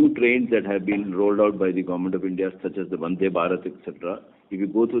new trains that have been rolled out by the Government of India, such as the Vande Bharat, etc., if you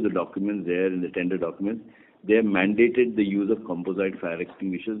go through the documents there, in the tender documents, they have mandated the use of composite fire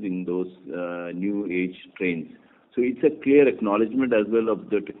extinguishers in those new age trains. So it's a clear acknowledgement as well of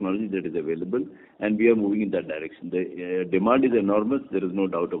the technology that is available, and we are moving in that direction. The demand is enormous, there is no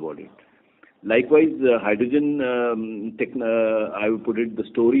doubt about it. Likewise, hydrogen, I would put it, the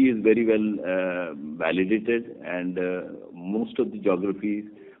story is very well validated, and most of the geographies,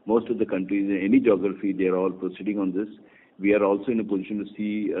 most of the countries, in any geography, they are all proceeding on this. We are also in a position to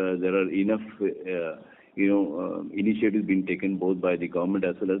see there are enough, initiatives being taken both by the government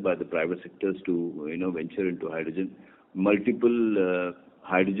as well as by the private sectors to, venture into hydrogen. Multiple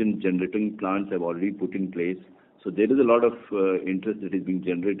hydrogen generating plants have already put in place. So there is a lot of interest that is being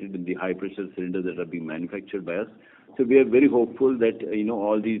generated in the high pressure cylinders that are being manufactured by us. So we are very hopeful that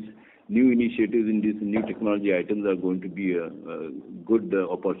all these new initiatives in these new technology items are going to be a good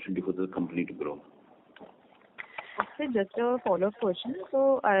opportunity for the company to grow. Okay, just a follow-up question.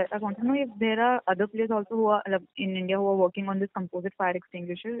 So I want to know if there are other players also who are in India who are working on this composite fire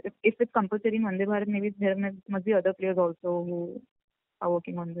extinguisher. If it's compulsory in Vande Bharat, maybe there must be other players also who are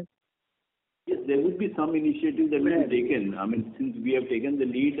working on this. Yes, there would be some initiatives that will be taken. I mean, since we have taken the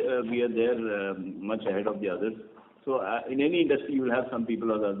lead, we are there much ahead of the others. So in any industry, you will have some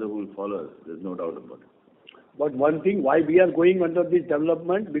people or the other who will follow us. There's no doubt about it. But one thing, why we are going under this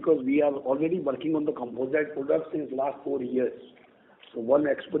development, because we are already working on the composite products since last 4 years. So one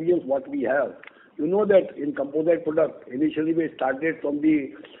experience what we have, you know that in composite product, initially we started from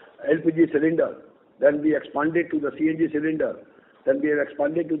the LPG cylinder, then we expanded to the CNG cylinder, then we have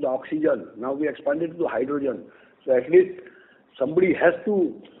expanded to the oxygen, now we expanded to hydrogen. So at least somebody has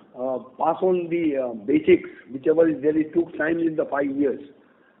to pass on the basics, whichever is there. It took time in the 5 years.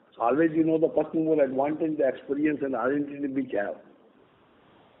 So always the first mover advantage, the experience and R&D which have.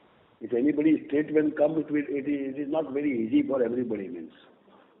 If anybody straight when come, it is not very easy for everybody means.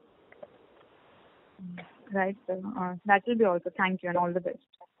 Right, sir. That will be all. So thank you and all the best.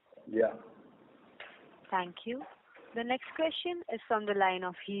 Yeah. Thank you. The next question is from the line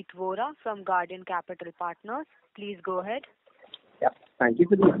of Heath Vora from Guardian Capital Partners. Please go ahead. Yeah, thank you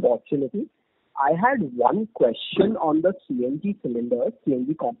for the opportunity. I had one question on the CNG cylinder,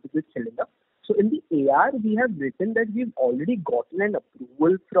 CNG composite cylinder. So in the AR, we have written that we've already gotten an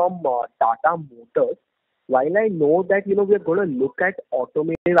approval from Tata Motors. While I know that, we are going to look at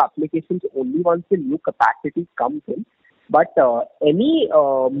automotive applications only once the new capacity comes in. But any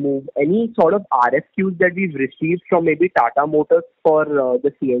sort of RFQs that we've received from maybe Tata Motors for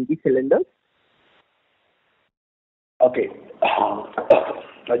the CNG cylinders? Okay.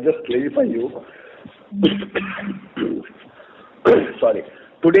 I just clarify you. Sorry.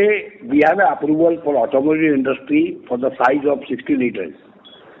 Today, we have an approval for automotive industry for the size of 60 liters.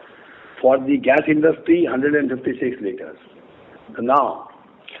 For the gas industry, 156 liters. Now,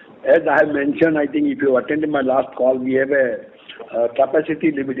 as I have mentioned, I think if you attended my last call, we have a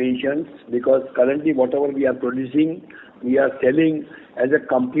capacity limitations because currently whatever we are producing, we are selling as a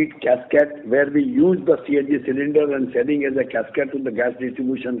complete casket where we use the CNG cylinder and selling as a casket to the gas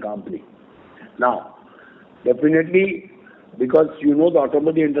distribution company. Now, definitely, because the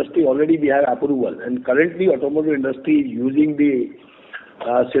automotive industry already we have approval, and currently automotive industry is using the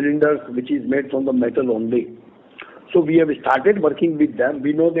cylinders which is made from the metal only. So we have started working with them.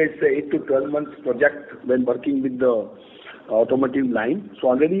 We know that it's a 8 to 12 months project when working with the automotive line. So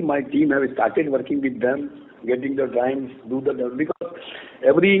already my team have started working with them, getting the drawings, because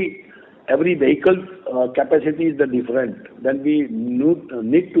every vehicle capacity is the different. Then we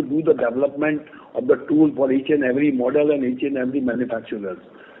need to do the development of the tool for each and every model and each and every manufacturer.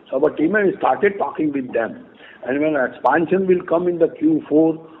 So our team has started talking with them. And when expansion will come in the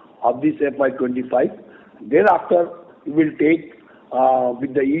Q4 of this FY25, thereafter we will take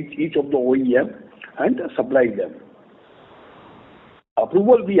with each of the OEM and supply them.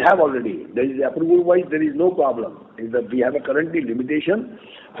 Approval we have already. There is approval wise, there is no problem. Is that we have a currently limitation,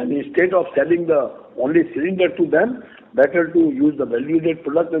 and instead of selling the only cylinder to them, better to use the valued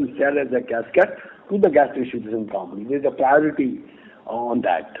product and sell as a casket to the gas distribution company. There is a priority on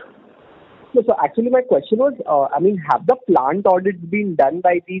that. So actually my question was, have the plant audits been done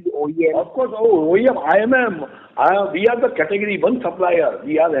by these OEMs? Of course, OEM, we are the category 1 supplier.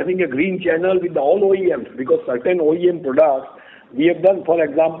 We are having a green channel with all OEMs because certain OEM products we have done. For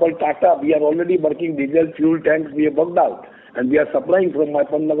example, Tata, we are already working diesel fuel tanks we have worked out and we are supplying from my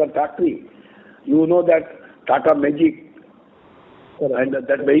Panagar factory. You know that Tata Magic and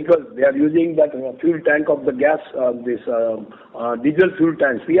that vehicle, they are using that fuel tank of the gas, diesel fuel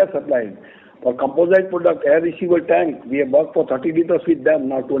tanks we are supplying. For composite product, air receiver tank, we have worked for 30 liters with them,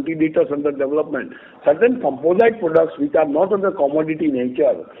 now 20 liters under development. Certain composite products which are not of the commodity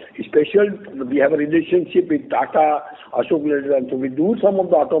nature, we have a relationship with Tata, Ashok Leyland, so we do some of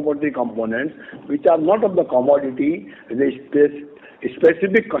the automotive components which are not of the commodity, the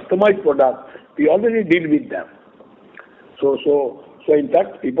specific customized product, we already deal with them. So So in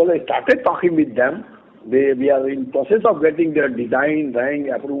fact, people have started talking with them. We are in process of getting their design, drawing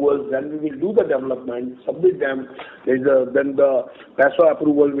approvals. Then we will do the development, submit them. Then the PASO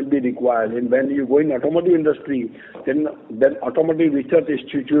approval will be required. And when you go in automotive industry, then Automotive Research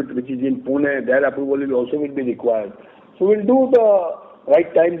Institute, which is in Pune, their approval will also be required. So we'll do the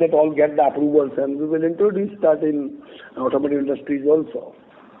right time that all get the approvals, and we will introduce that in automotive industries also.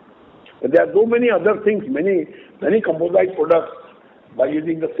 But there are so many other things, many composite products. By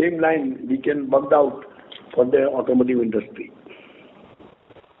using the same line, we can work out for the automotive industry.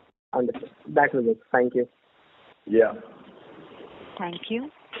 Understood. That was it. Thank you. Yeah. Thank you.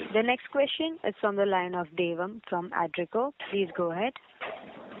 The next question is from the line of Devam from Adrico. Please go ahead.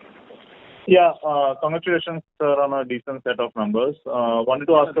 Yeah, congratulations, sir, on a decent set of numbers. Wanted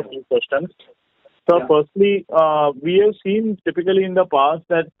to ask a few questions. So, firstly, we have seen typically in the past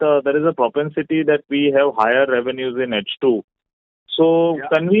that there is a propensity that we have higher revenues in H2. So,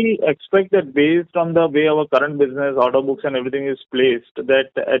 can we expect that based on the way our current business, order books and everything is placed,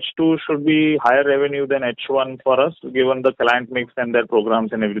 that H2 should be higher revenue than H1 for us, given the client mix and their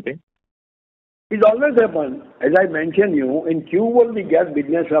programs and everything? It always happens. As I mentioned you, in Q1 we get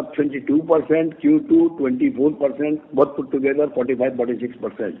business up 22%, Q2 24%, both put together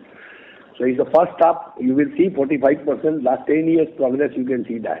 45-46%. So in the first half you will see 45%. Last 10 years progress you can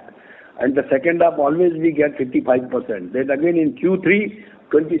see that. And the second half always we get 55%. Then again in Q3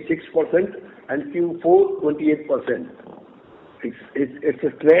 26% and Q4 28%. It's a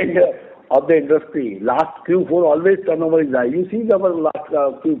trend of the industry. Last Q4 always turnover is high. You see our last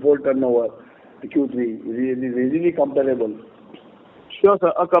Q4 turnover. Q3 is really comparable. Sure,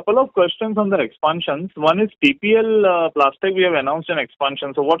 sir. A couple of questions on the expansions. One is TPL Plastic, we have announced an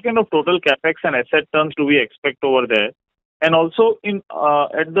expansion. So what kind of total capex and asset turns do we expect over there? And also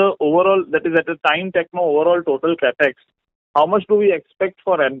at the overall, that is at the time Techno overall total capex, how much do we expect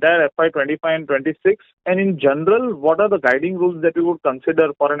for entire FY25 and 26? And in general, what are the guiding rules that we would consider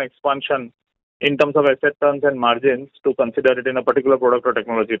for an expansion in terms of asset turns and margins to consider it in a particular product or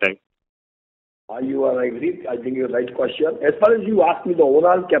technology type? You are agreed. I think you're right question. As far as you ask me, the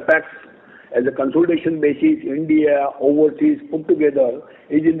overall capex as a consolidation basis, India, overseas put together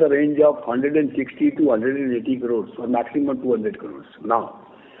is in the range of 160 to 180 crores, or maximum 200 crores. Now,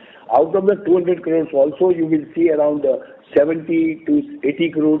 out of the 200 crores also you will see around 70 to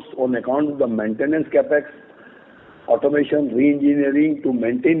 80 crores on account of the maintenance capex, automation, re-engineering to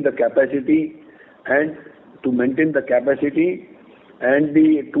maintain the capacity and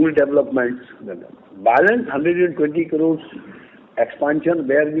the tool developments. Balance 120 crores expansion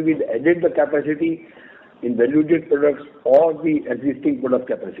where we will edit the capacity in valued products or the existing product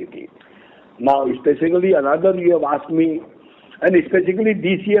capacity. Now, specifically another you have asked me, and specifically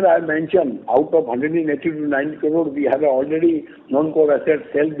this year I mentioned out of 180 to 90 crores we have already non-core asset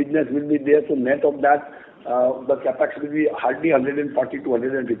sale business will be there. So net of that the capex will be hardly 140 to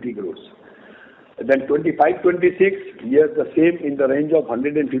 150 crores. Then 25-26, yes, the same in the range of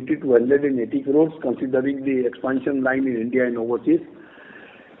 150 to 180 crores, considering the expansion line in India and overseas.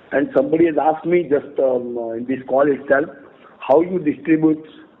 And somebody has asked me just in this call itself, how you distribute.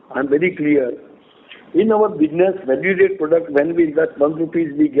 I'm very clear. In our business, valued product, when we invest 1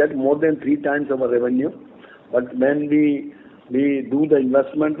 rupees, we get more than 3 times our revenue. But when we do the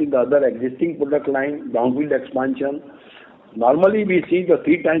investment in the other existing product line, brownfield expansion, normally we see the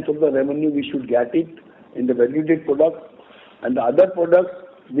 3 times of the revenue we should get it in the valued products, and the other products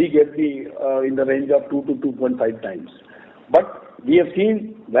we get in the range of 2 to 2.5 times. But we have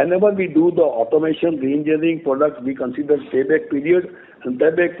seen whenever we do the automation re-engineering products, we consider payback period, and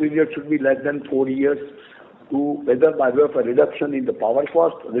payback period should be less than 4 years, to whether by way of a reduction in the power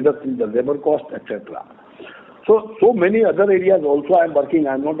cost, reduction in the labor cost, etc. So many other areas also I am working.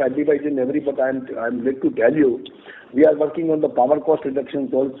 I am not advertising every, but I am glad to tell you, we are working on the power cost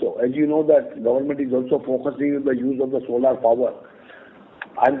reductions also. As you know that government is also focusing on the use of the solar power.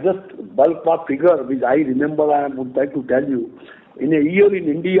 I'm just ballpark figure which I remember I would like to tell you. In a year in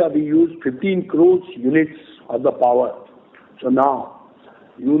India we use 15 crores units of the power. So now,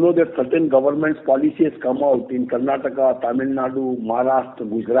 you know that certain government's policies come out in Karnataka, Tamil Nadu, Maharashtra,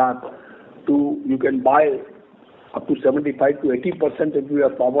 Gujarat, you can buy up to 75 to 80% of your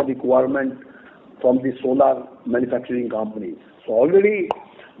power requirement from the solar manufacturing companies. So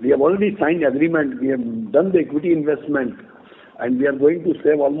we have already signed agreement, we have done the equity investment, and we are going to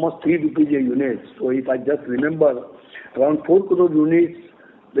save almost 3 rupees a unit. So if I just remember, around 4 crore units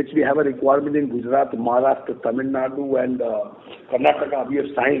which we have a requirement in Gujarat, Maharashtra, Tamil Nadu and Karnataka we have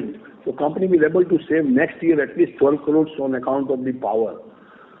signed. So company will be able to save next year at least 12 crores on account of the power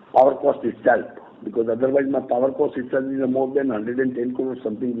cost itself. because otherwise my power cost itself is more than 110 crores,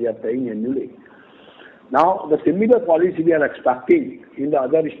 something we are paying annually. Now, the similar policy we are expecting in the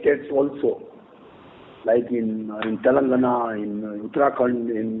other states also, like in Telangana, in Uttarakhand,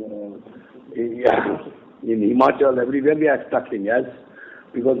 in Himachal, everywhere we are expecting, yes.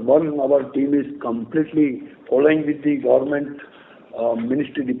 Because our team is completely following with the government,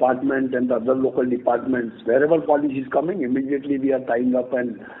 ministry department and the other local departments. Wherever policy is coming, immediately we are tying up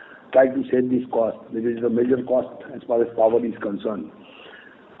and try to save this cost. This is the major cost as far as power is concerned.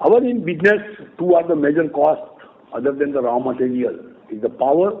 Our in business, two are the major costs other than the raw material, is the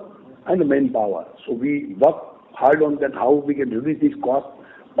power and the manpower. So we work hard on that, how we can reduce this cost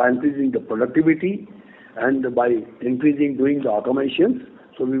by increasing the productivity and by doing the automations.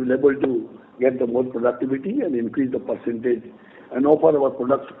 So we will be able to get the more productivity and increase the percentage and offer our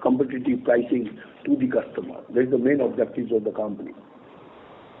products competitive pricing to the customer. That is the main objectives of the company.